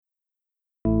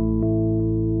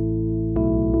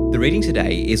The reading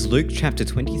today is Luke chapter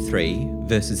 23,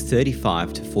 verses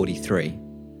 35 to 43.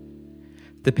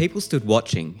 The people stood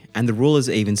watching, and the rulers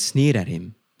even sneered at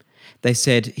him. They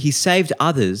said, "He saved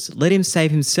others, let him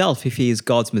save himself if he is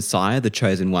God's Messiah, the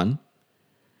chosen one."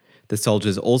 The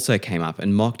soldiers also came up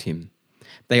and mocked him.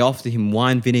 They offered him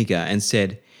wine vinegar and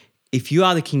said, "If you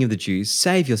are the king of the Jews,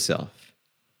 save yourself."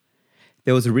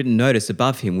 There was a written notice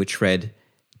above him which read,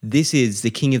 "This is the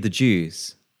King of the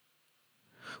Jews."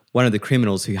 One of the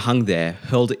criminals who hung there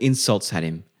hurled insults at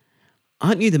him.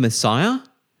 "Aren't you the Messiah?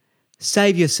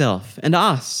 Save yourself and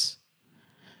us."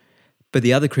 But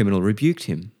the other criminal rebuked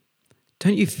him.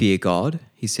 "Don't you fear God,"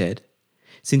 he said,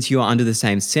 "since you are under the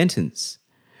same sentence.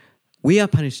 We are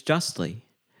punished justly,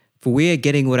 for we are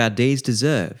getting what our deeds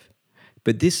deserve,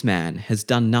 but this man has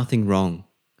done nothing wrong."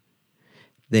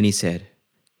 Then he said,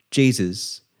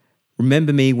 "Jesus,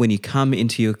 remember me when you come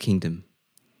into your kingdom."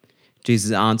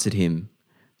 Jesus answered him,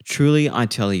 "Truly I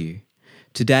tell you,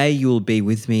 today you will be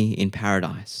with me in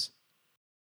paradise."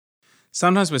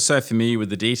 Sometimes we're so familiar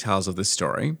with the details of this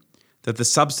story that the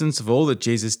substance of all that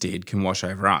Jesus did can wash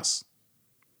over us.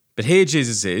 But here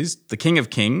Jesus is, the King of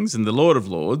Kings and the Lord of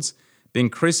Lords, being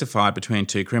crucified between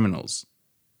two criminals.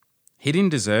 He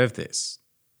didn't deserve this.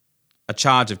 A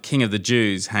charge of King of the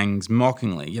Jews hangs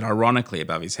mockingly yet ironically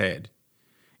above his head.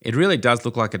 It really does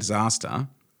look like a disaster.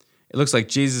 It looks like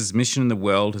Jesus' mission in the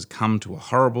world has come to a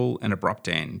horrible and abrupt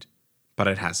end, but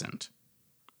it hasn't.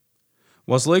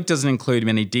 Whilst Luke doesn't include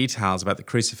many details about the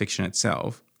crucifixion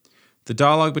itself, the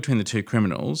dialogue between the two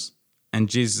criminals and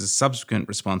Jesus' subsequent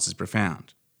response is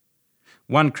profound.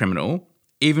 One criminal,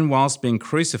 even whilst being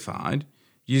crucified,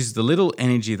 uses the little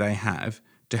energy they have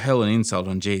to hurl an insult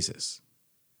on Jesus.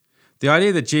 The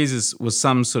idea that Jesus was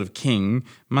some sort of king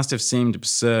must have seemed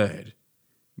absurd.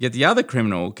 Yet the other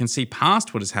criminal can see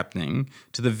past what is happening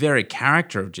to the very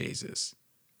character of Jesus.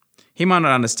 He might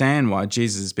not understand why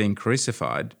Jesus is being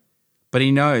crucified, but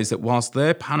he knows that whilst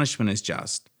their punishment is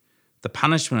just, the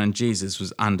punishment on Jesus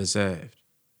was undeserved.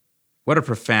 What a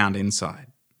profound insight.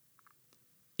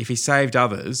 If he saved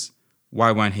others,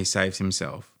 why won't he save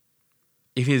himself?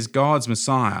 If he is God's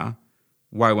Messiah,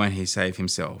 why won't he save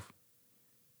himself?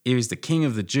 If he's the King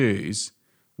of the Jews,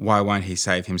 why won't he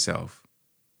save himself?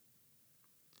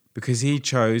 Because he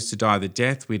chose to die the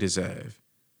death we deserve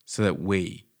so that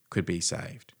we could be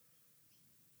saved.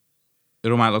 It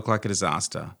all might look like a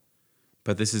disaster,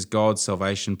 but this is God's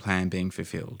salvation plan being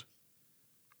fulfilled.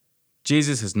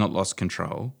 Jesus has not lost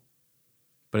control,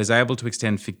 but is able to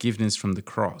extend forgiveness from the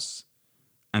cross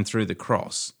and through the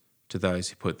cross to those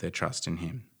who put their trust in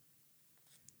him.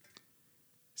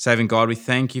 Saving God, we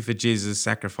thank you for Jesus'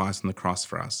 sacrifice on the cross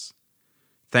for us.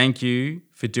 Thank you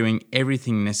for doing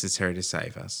everything necessary to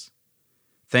save us.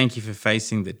 Thank you for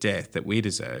facing the death that we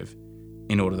deserve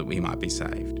in order that we might be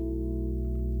saved.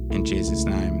 In Jesus'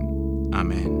 name,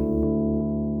 Amen.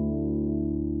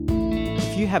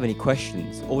 If you have any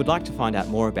questions or would like to find out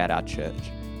more about our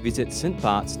church, visit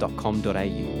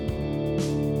stbarts.com.au.